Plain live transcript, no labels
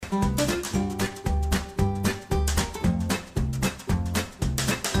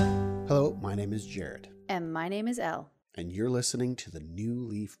Jared. And my name is Elle. And you're listening to the New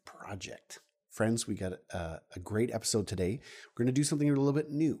Leaf Project. Friends, we got a great episode today. We're going to do something a little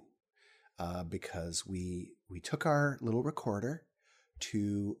bit new because we took our little recorder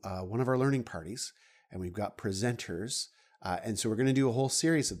to one of our learning parties, and we've got presenters. And so we're going to do a whole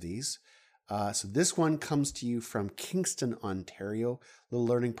series of these. So this one comes to you from Kingston, Ontario, little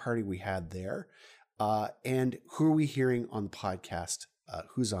learning party we had there. And who are we hearing on the podcast?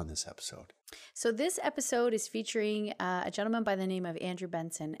 Who's on this episode? So this episode is featuring a gentleman by the name of Andrew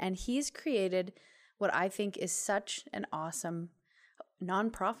Benson, and he's created what I think is such an awesome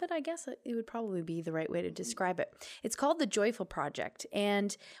nonprofit, I guess it would probably be the right way to describe it. It's called the Joyful Project,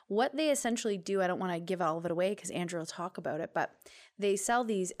 and what they essentially do, I don't want to give all of it away because Andrew will talk about it, but they sell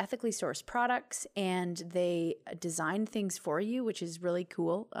these ethically sourced products and they design things for you, which is really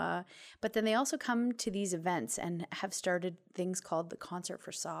cool. But then they also come to these events and have started things called the Concert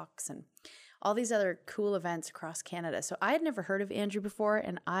for Socks and all these other cool events across Canada. So I had never heard of Andrew before,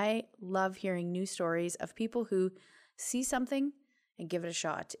 and I love hearing new stories of people who see something and give it a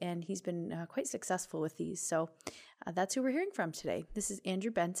shot. And he's been quite successful with these. So that's who we're hearing from today. This is Andrew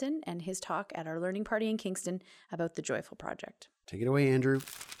Benson and his talk at our learning party in Kingston about the Joyful Project. Take it away, Andrew.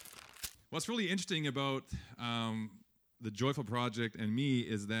 What's really interesting about the Joyful Project and me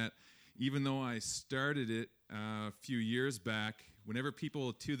is that even though I started it a few years back, whenever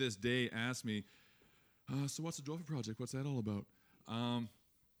people to this day ask me, so what's the Joyful Project? What's that all about?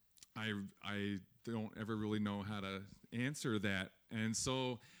 I don't ever really know how to answer that. And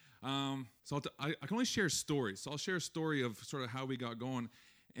so I can only share stories. So I'll share a story of sort of how we got going.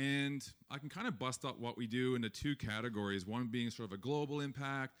 And I can kind of bust up what we do into two categories, one being sort of a global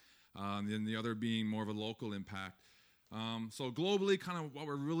impact, and then the other being more of a local impact. So globally, kind of what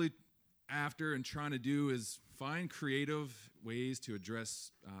we're really after and trying to do is find creative ways to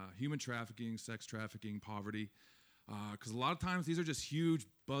address human trafficking, sex trafficking, poverty. Because a lot of times these are just huge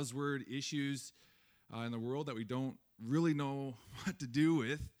buzzword issues in the world that we don't really know what to do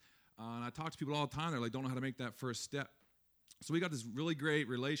with. And I talk to people all the time, they're like, don't know how to make that first step. So we got this really great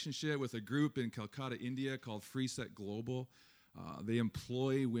relationship with a group in Calcutta, India called Free Set Global. They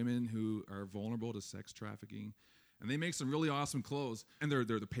employ women who are vulnerable to sex trafficking. And they make some really awesome clothes. And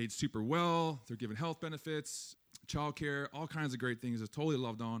they're paid super well. They're given health benefits, childcare, all kinds of great things. It's totally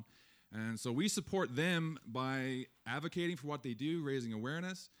loved on. And so we support them by advocating for what they do, raising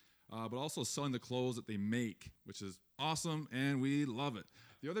awareness, but also selling the clothes that they make, which is awesome, and we love it.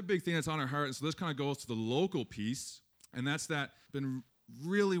 The other big thing that's on our heart, and so this kind of goes to the local piece, and that's that been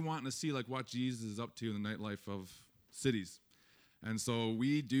really wanting to see like what Jesus is up to in the nightlife of cities. And so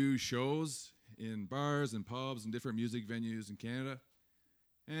we do shows in bars and pubs and different music venues in Canada.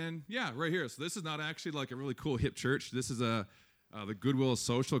 And yeah, right here. So this is not actually like a really cool hip church. This is the Goodwill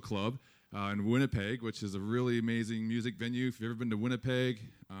Social Club in Winnipeg, which is a really amazing music venue. If you've ever been to Winnipeg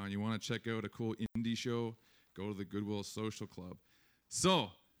and you want to check out a cool indie show, go to the Goodwill Social Club. So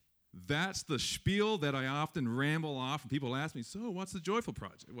that's the spiel that I often ramble off, and people ask me, so what's the Joyful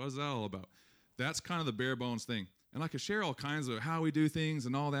Project? What is that all about? That's kind of the bare bones thing. And I could share all kinds of how we do things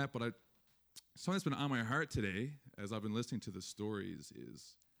and all that, but something that's been on my heart today as I've been listening to the stories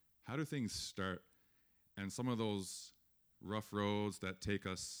is how do things start? And some of those rough roads that take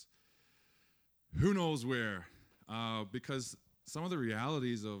us who knows where, because some of the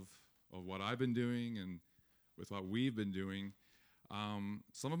realities of what I've been doing and with what we've been doing,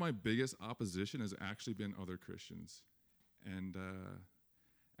 some of my biggest opposition has actually been other Christians, and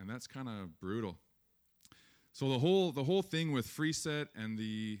that's kind of brutal. So the whole thing with Free Set and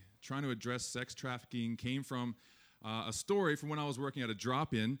the trying to address sex trafficking came from a story from when I was working at a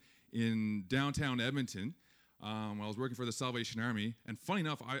drop-in in downtown Edmonton. When I was working for the Salvation Army, and funny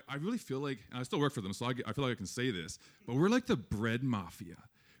enough, I really feel like, and I still work for them, so I feel like I can say this, but we're like the bread mafia.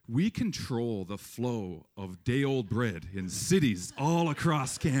 We control the flow of day-old bread in cities all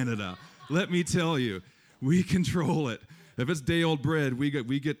across Canada. Let me tell you, we control it. If it's day-old bread,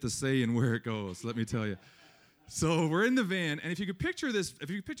 we get the say in where it goes, let me tell you. So we're in the van, and if you could picture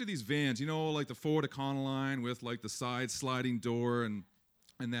these vans, you know, like the Ford Econoline with like the side sliding door and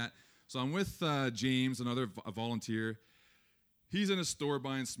that. So I'm with James, another volunteer. He's in a store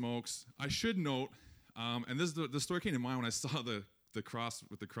buying smokes. I should note, and this is the story came to mind when I saw the cross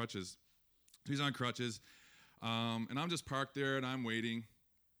with the crutches. He's on crutches, and I'm just parked there, and I'm waiting.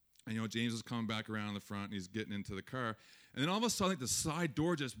 And, you know, James is coming back around the front, and he's getting into the car. And then all of a sudden, like, the side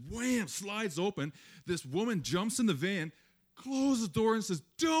door just, wham, slides open. This woman jumps in the van, closes the door, and says,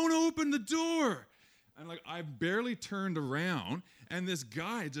 "Don't open the door." And, like, I barely turned around, and this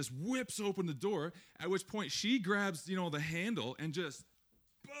guy just whips open the door, at which point she grabs, you know, the handle and just,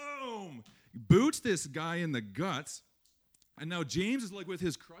 boom, boots this guy in the guts, and now James is like with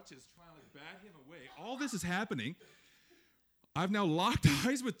his crutches trying to like bat him away. All this is happening. I've now locked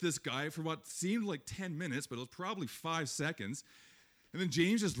eyes with this guy for what seemed like 10 minutes, but it was probably 5 seconds. And then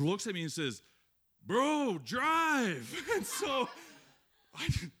James just looks at me and says, "Bro, drive." And so I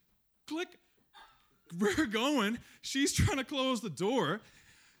click. We're going. She's trying to close the door.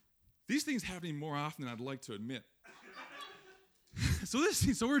 These things happening more often than I'd like to admit. So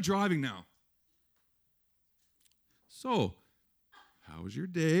we're driving now. So, how was your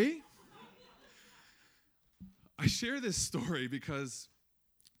day? I share this story because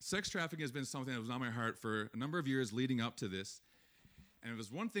sex trafficking has been something that was on my heart for a number of years leading up to this. And it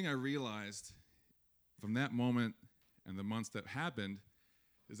was one thing I realized from that moment and the months that happened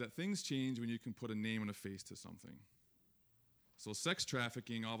is that things change when you can put a name and a face to something. So sex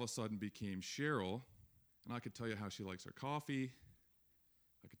trafficking all of a sudden became Cheryl, and I could tell you how she likes her coffee.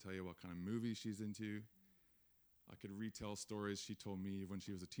 I could tell you what kind of movies she's into. I could retell stories she told me when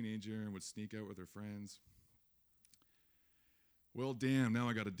she was a teenager and would sneak out with her friends. Well, damn, now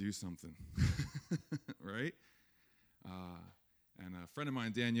I got to do something, right? And a friend of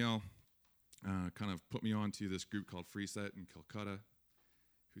mine, Danielle, kind of put me on to this group called Free Set in Calcutta,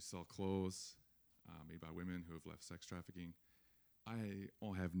 who sell clothes made by women who have left sex trafficking. I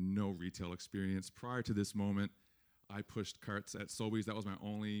have no retail experience. Prior to this moment, I pushed carts at Sobeys. That was my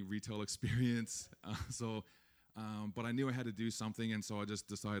only retail experience. But I knew I had to do something, and so I just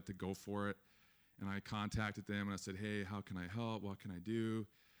decided to go for it. And I contacted them, and I said, "Hey, how can I help? What can I do?"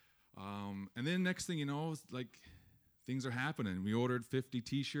 And then next thing you know, like things are happening. We ordered 50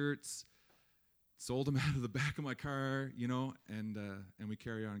 T-shirts, sold them out of the back of my car, and we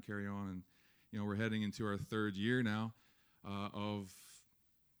carry on. And, we're heading into our 3rd year now of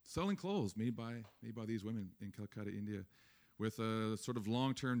selling clothes made by these women in Calcutta, India, with a sort of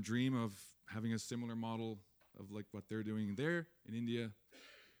long-term dream of having a similar model of like what they're doing there in India,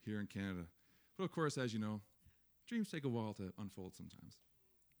 here in Canada. But of course, as you know, dreams take a while to unfold sometimes.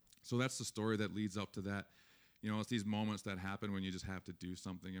 So that's the story that leads up to that. It's these moments that happen when you just have to do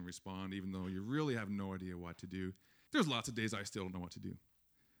something and respond, even though you really have no idea what to do. There's lots of days I still don't know what to do.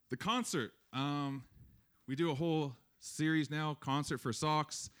 The concert, we do a whole series now, Concert for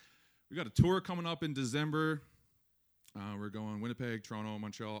Socks. We got a tour coming up in December. We're going Winnipeg, Toronto,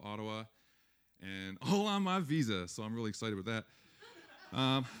 Montreal, Ottawa, and all on my visa, so I'm really excited with that.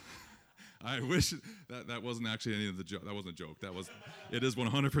 I wish that wasn't actually any of the joke. That wasn't a joke. It is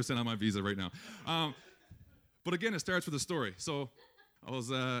 100% on my visa right now. But again, it starts with a story. So I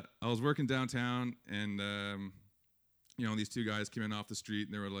was working downtown, and these 2 guys came in off the street,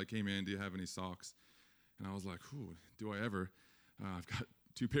 and they were like, "Hey man, do you have any socks?" And I was like, "Ooh, do I ever?" I've got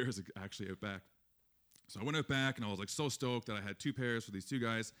 2 pairs actually out back. So I went out back, and I was like so stoked that I had 2 pairs for these 2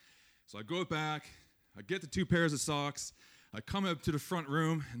 guys. So I go out back, I get the 2 pairs of socks, I come up to the front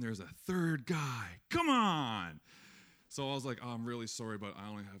room, and there's a 3rd guy. Come on! So I was like, "Oh, I'm really sorry, but I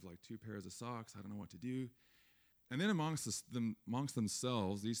only have like 2 pairs of socks. I don't know what to do." And then amongst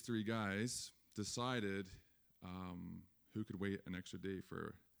themselves, these 3 guys decided who could wait an extra day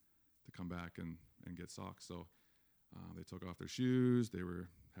to come back and get socks. So they took off their shoes. They were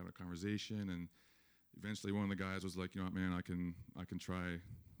having a conversation, and eventually one of the guys was like, "You know what, man, I can try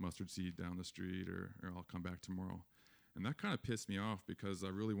mustard seed down the street, or I'll come back tomorrow." And that kind of pissed me off because I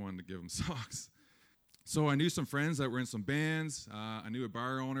really wanted to give them socks. So I knew some friends that were in some bands. I knew a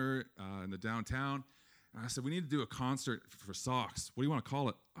bar owner in the downtown. And I said, "We need to do a concert for socks. What do you want to call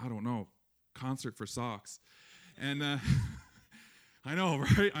it?" "I don't know. Concert for socks." And I know,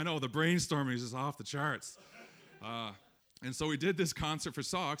 right? I know, the brainstorming is just off the charts. And so we did this concert for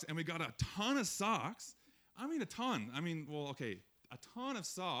socks, and we got a ton of socks. I mean, a ton. A ton of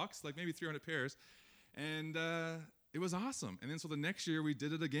socks, like maybe 300 pairs. And it was awesome. And then so the next year we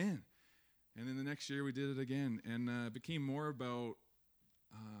did it again. And then the next year we did it again. And it became more about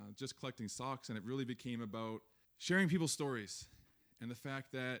just collecting socks, and it really became about sharing people's stories. And the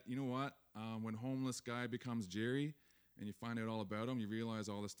fact that, when homeless guy becomes Jerry and you find out all about him, you realize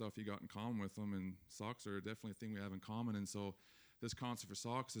all the stuff you got in common with him, and socks are definitely a thing we have in common. And so this Concert for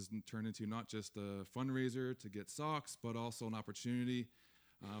Socks has turned into not just a fundraiser to get socks, but also an opportunity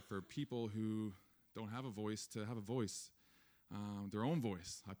for people who don't have a voice to have a voice, their own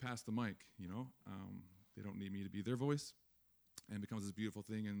voice. I pass the mic, they don't need me to be their voice, and it becomes this beautiful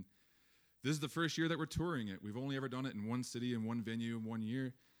thing. And this is the first year that we're touring it. We've only ever done it in one city, in one venue, in 1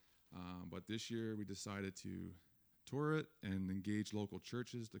 year. But this year we decided to tour it and engage local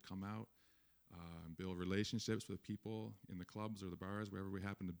churches to come out, build relationships with people in the clubs or the bars, wherever we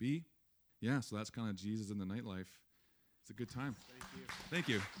happen to be. Yeah, so that's kind of Jesus in the nightlife. It's a good time. Thank you. Thank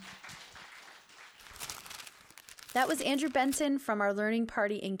you. That was Andrew Benson from our learning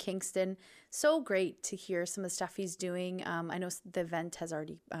party in Kingston. So great to hear some of the stuff he's doing. I know the event has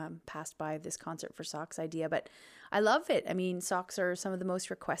already passed by, this Concert for Socks idea, but I love it. I mean, socks are some of the most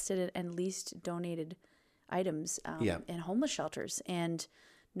requested and least donated items in homeless shelters, and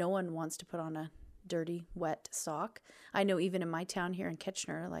no one wants to put on a dirty, wet sock. I know even in my town here in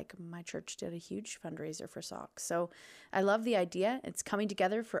Kitchener, like my church did a huge fundraiser for socks. So I love the idea. It's coming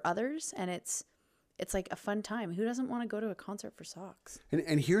together for others, and it's like a fun time. Who doesn't want to go to a concert for socks?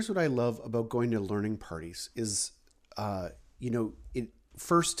 And here's what I love about going to learning parties is, it's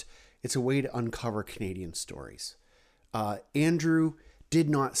a way to uncover Canadian stories. Andrew did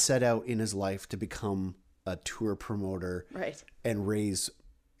not set out in his life to become a tour promoter, right,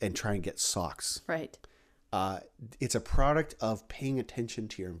 and try and get socks. Right. It's a product of paying attention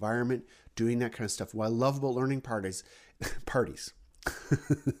to your environment, doing that kind of stuff. What I love about learning parties,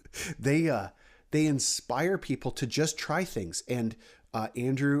 they inspire people to just try things. And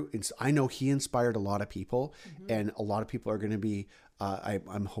Andrew, I know he inspired a lot of people, and a lot of people are going to be,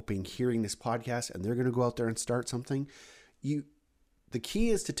 I'm hoping, hearing this podcast, and they're going to go out there and start something. The key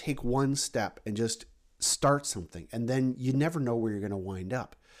is to take one step and just start something, and then you never know where you're going to wind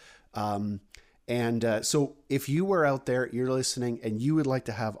up. So if you were out there, you're listening, and you would like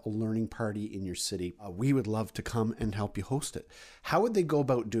to have a learning party in your city, we would love to come and help you host it. How would they go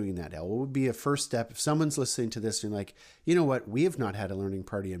about doing that, El? What would be a first step if someone's listening to this and like, you know what, we have not had a learning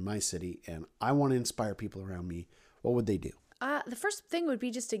party in my city, and I want to inspire people around me? What would they do? The first thing would be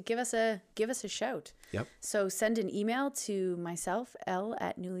just to give us a shout. Yep. So send an email to myself,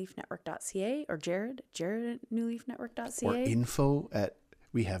 l@newleafnetwork.ca, or Jared at newleafnetwork.ca. Or info at,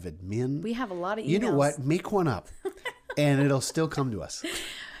 we have admin. We have a lot of emails. You know what? Make one up and it'll still come to us.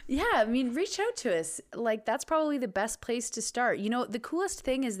 Yeah, I mean, reach out to us. Like, that's probably the best place to start. You know, the coolest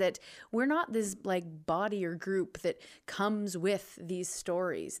thing is that we're not this like body or group that comes with these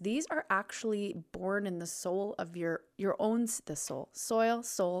stories. These are actually born in the soul of your own,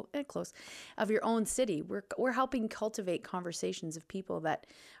 close, of your own city. We're helping cultivate conversations of people that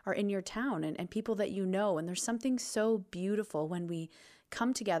are in your town and people that you know. And there's something so beautiful when we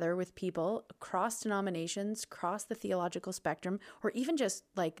come together with people across denominations, across the theological spectrum, or even just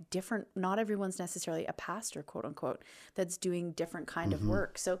like different, not everyone's necessarily a pastor, quote unquote, that's doing different kind of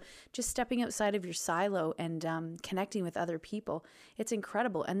work. So just stepping outside of your silo and connecting with other people, it's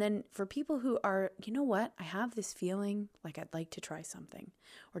incredible. And then for people who are, you know what, I have this feeling like I'd like to try something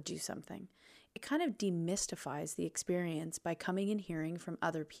or do something. It kind of demystifies the experience by coming and hearing from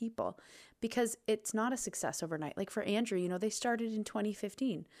other people, because it's not a success overnight. Like for Andrew, you know, they started in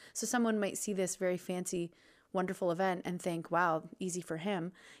 2015. So someone might see this very fancy, wonderful event and think, wow, easy for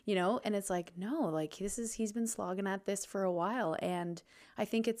him, you know? And it's like, no, like he's been slogging at this for a while. And I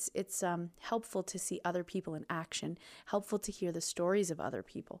think it's helpful to see other people in action, helpful to hear the stories of other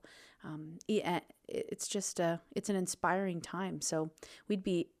people. It's just it's an inspiring time. So we'd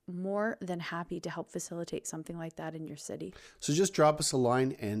be more than happy to help facilitate something like that in your city. So just drop us a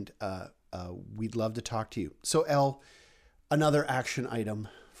line and we'd love to talk to you. So El, another action item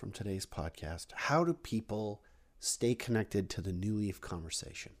from today's podcast. How do people stay connected to the New Leaf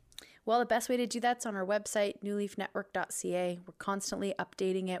conversation? Well, the best way to do that's on our website, newleafnetwork.ca. We're constantly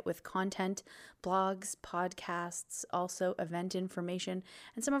updating it with content, blogs, podcasts, also event information,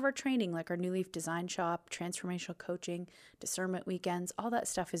 and some of our training, like our New Leaf Design Shop, transformational coaching, discernment weekends. All that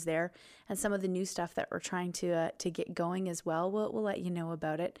stuff is there, and some of the new stuff that we're trying to get going as well. We'll let you know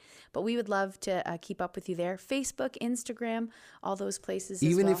about it. But we would love to keep up with you there. Facebook, Instagram, all those places.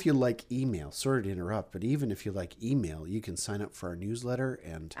 Even as well. if you like email, sorry to interrupt, but even if you like email, you can sign up for our newsletter,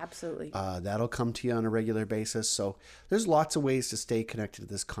 and absolutely. That'll come to you on a regular basis. So there's lots of ways to stay connected to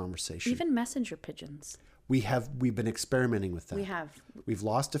this conversation. Even messenger pigeons. We've been experimenting with that. We've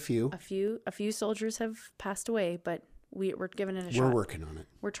lost a few. A few soldiers have passed away, but we're giving it a shot. We're working on it.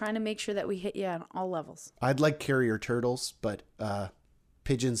 We're trying to make sure that we hit you on all levels. I'd like carrier turtles, but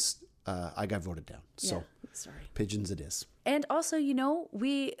pigeons, I got voted down. So yeah, sorry. Pigeons it is. And also, you know,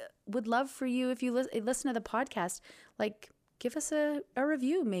 we would love for you, if you listen to the podcast, like give us a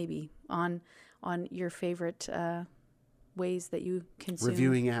review maybe on your favorite ways that you consume.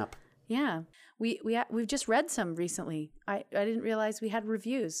 Reviewing app. Yeah. We've just read some recently. I didn't realize we had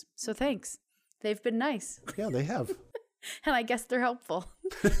reviews. So thanks. They've been nice. Yeah, they have. And I guess they're helpful.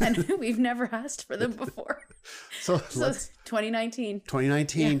 And we've never asked for them before. So 2019.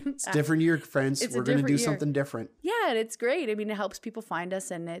 2019. Yeah. It's a different year, friends. We're going to do something different. Yeah, and it's great. I mean, it helps people find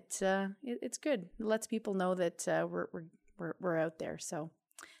us, and it's good. It lets people know that we're out there. So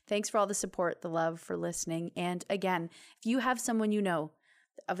thanks for all the support, the love, for listening. And again, if you have someone you know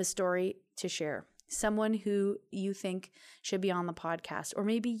of a story to share, someone who you think should be on the podcast, or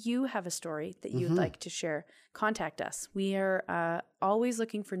maybe you have a story that you'd like to share, contact us. We are always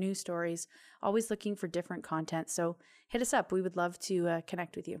looking for new stories, always looking for different content. So hit us up. We would love to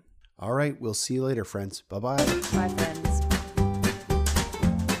connect with you. All right. We'll see you later, friends. Bye-bye. Bye, friends.